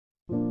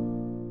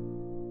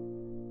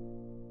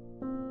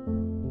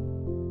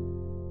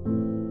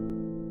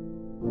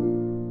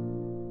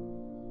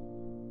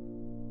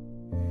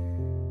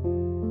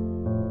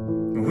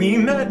We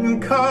met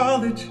in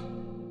college.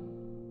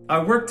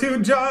 I worked 2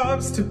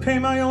 jobs to pay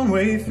my own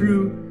way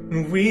through,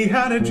 and we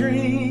had a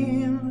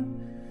dream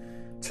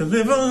to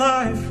live a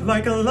life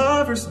like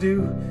lovers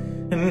do,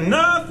 and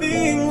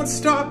nothing would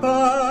stop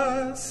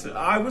us.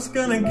 I was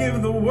gonna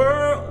give the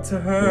world to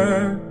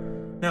her.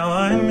 Now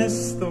I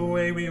miss the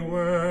way we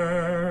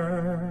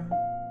were.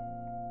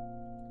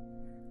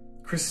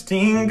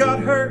 Christine got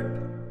hurt,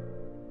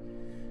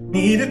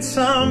 needed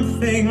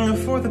something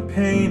for the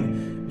pain,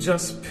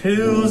 just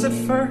pills at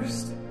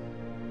first,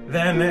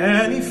 then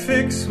any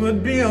fix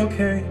would be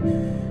okay.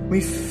 We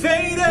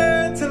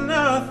faded to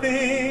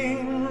nothing,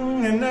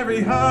 and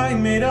every high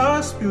made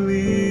us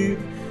believe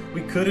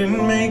we couldn't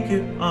make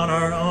it on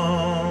our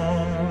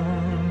own.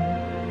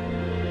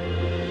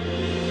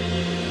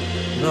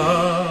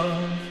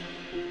 Love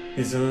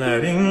is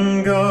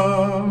letting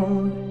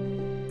go.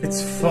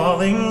 It's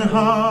falling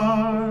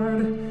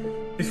hard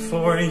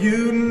before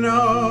you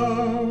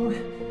know.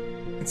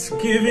 It's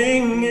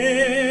giving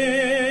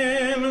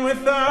in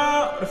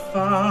without a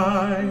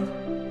fight.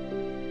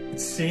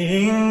 It's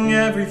seeing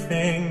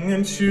everything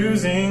and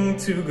choosing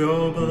to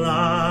go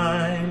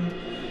blind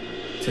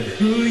to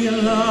who you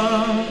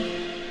love.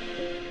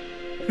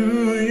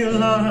 Who you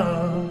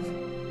love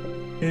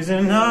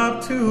isn't up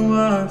to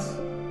us.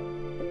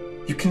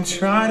 You can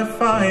try to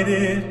fight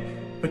it,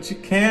 but you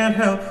can't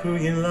help who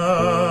you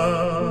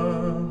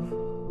love.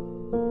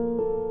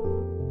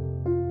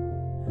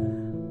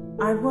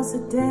 I was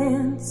a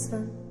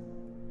dancer.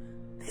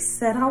 They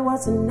said I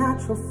was a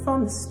natural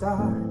from the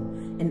start,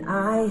 and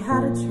I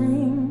had a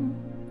dream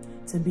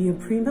to be a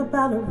prima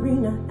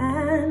ballerina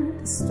and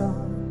a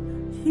star.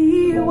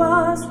 He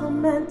was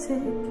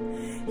romantic.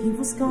 He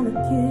was gonna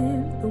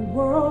give the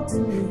world to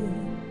me.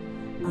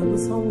 I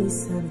was only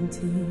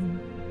 17.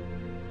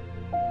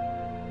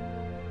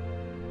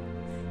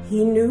 He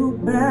knew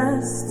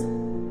best,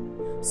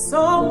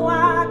 so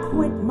I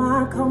quit my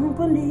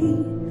company.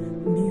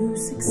 The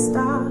music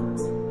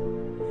stopped.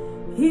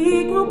 He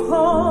grew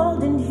cold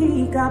and he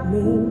got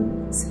mean.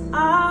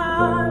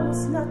 I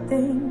was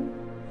nothing,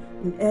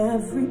 and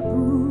every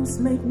bruise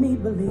made me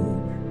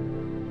believe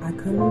I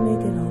couldn't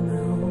make it on my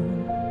own.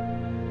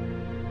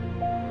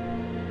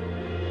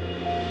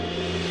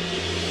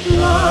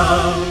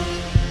 Love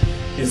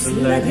is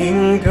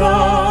letting go.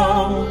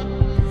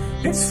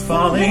 It's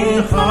falling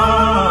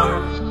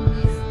hard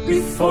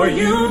before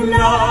you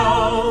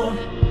know.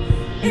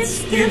 It's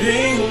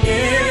giving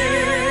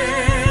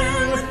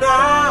in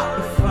without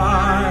a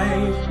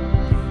fight.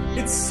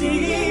 It's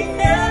seeing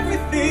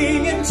everything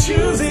and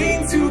choosing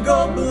to go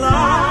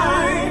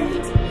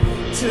blind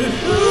to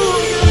who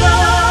you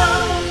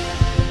love.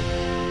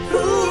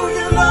 Who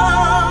you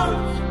love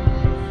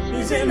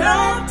isn't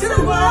up to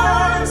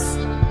us.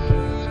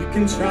 You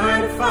can try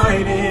to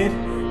fight it,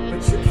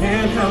 but you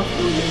can't help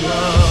who you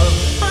love.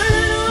 I'm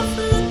off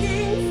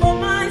looking for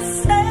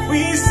myself.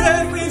 We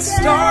said we'd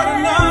start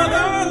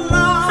another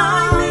life.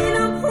 I made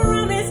a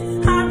promise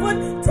I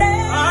would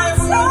take. I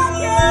wouldn't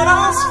let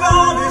us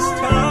fall this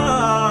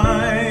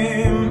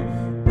time.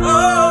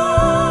 Oh,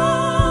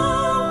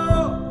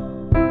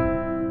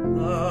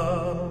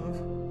 love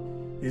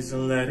is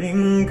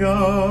letting go.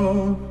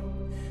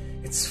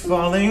 It's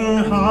falling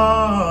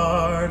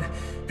hard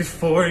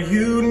before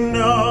you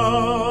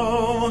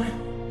know.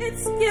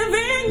 It's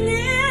giving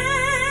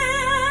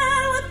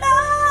in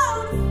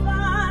without a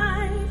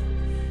fight.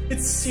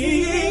 It's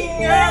seeing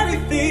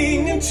everything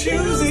and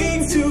choosing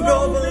to go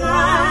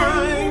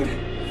blind.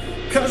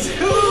 'Cause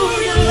who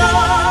you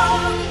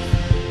love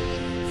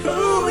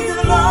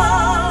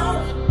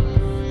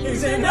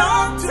isn't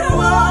up to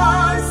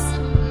us.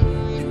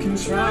 You can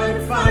try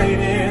to fight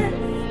it,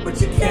 but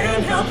you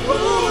can't help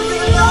who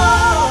you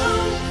love.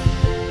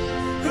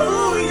 Who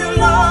you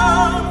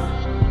love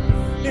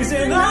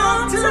isn't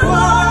up to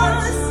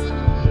us.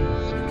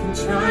 You can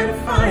try to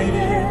fight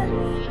it,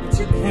 but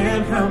you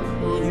can't help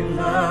who you love.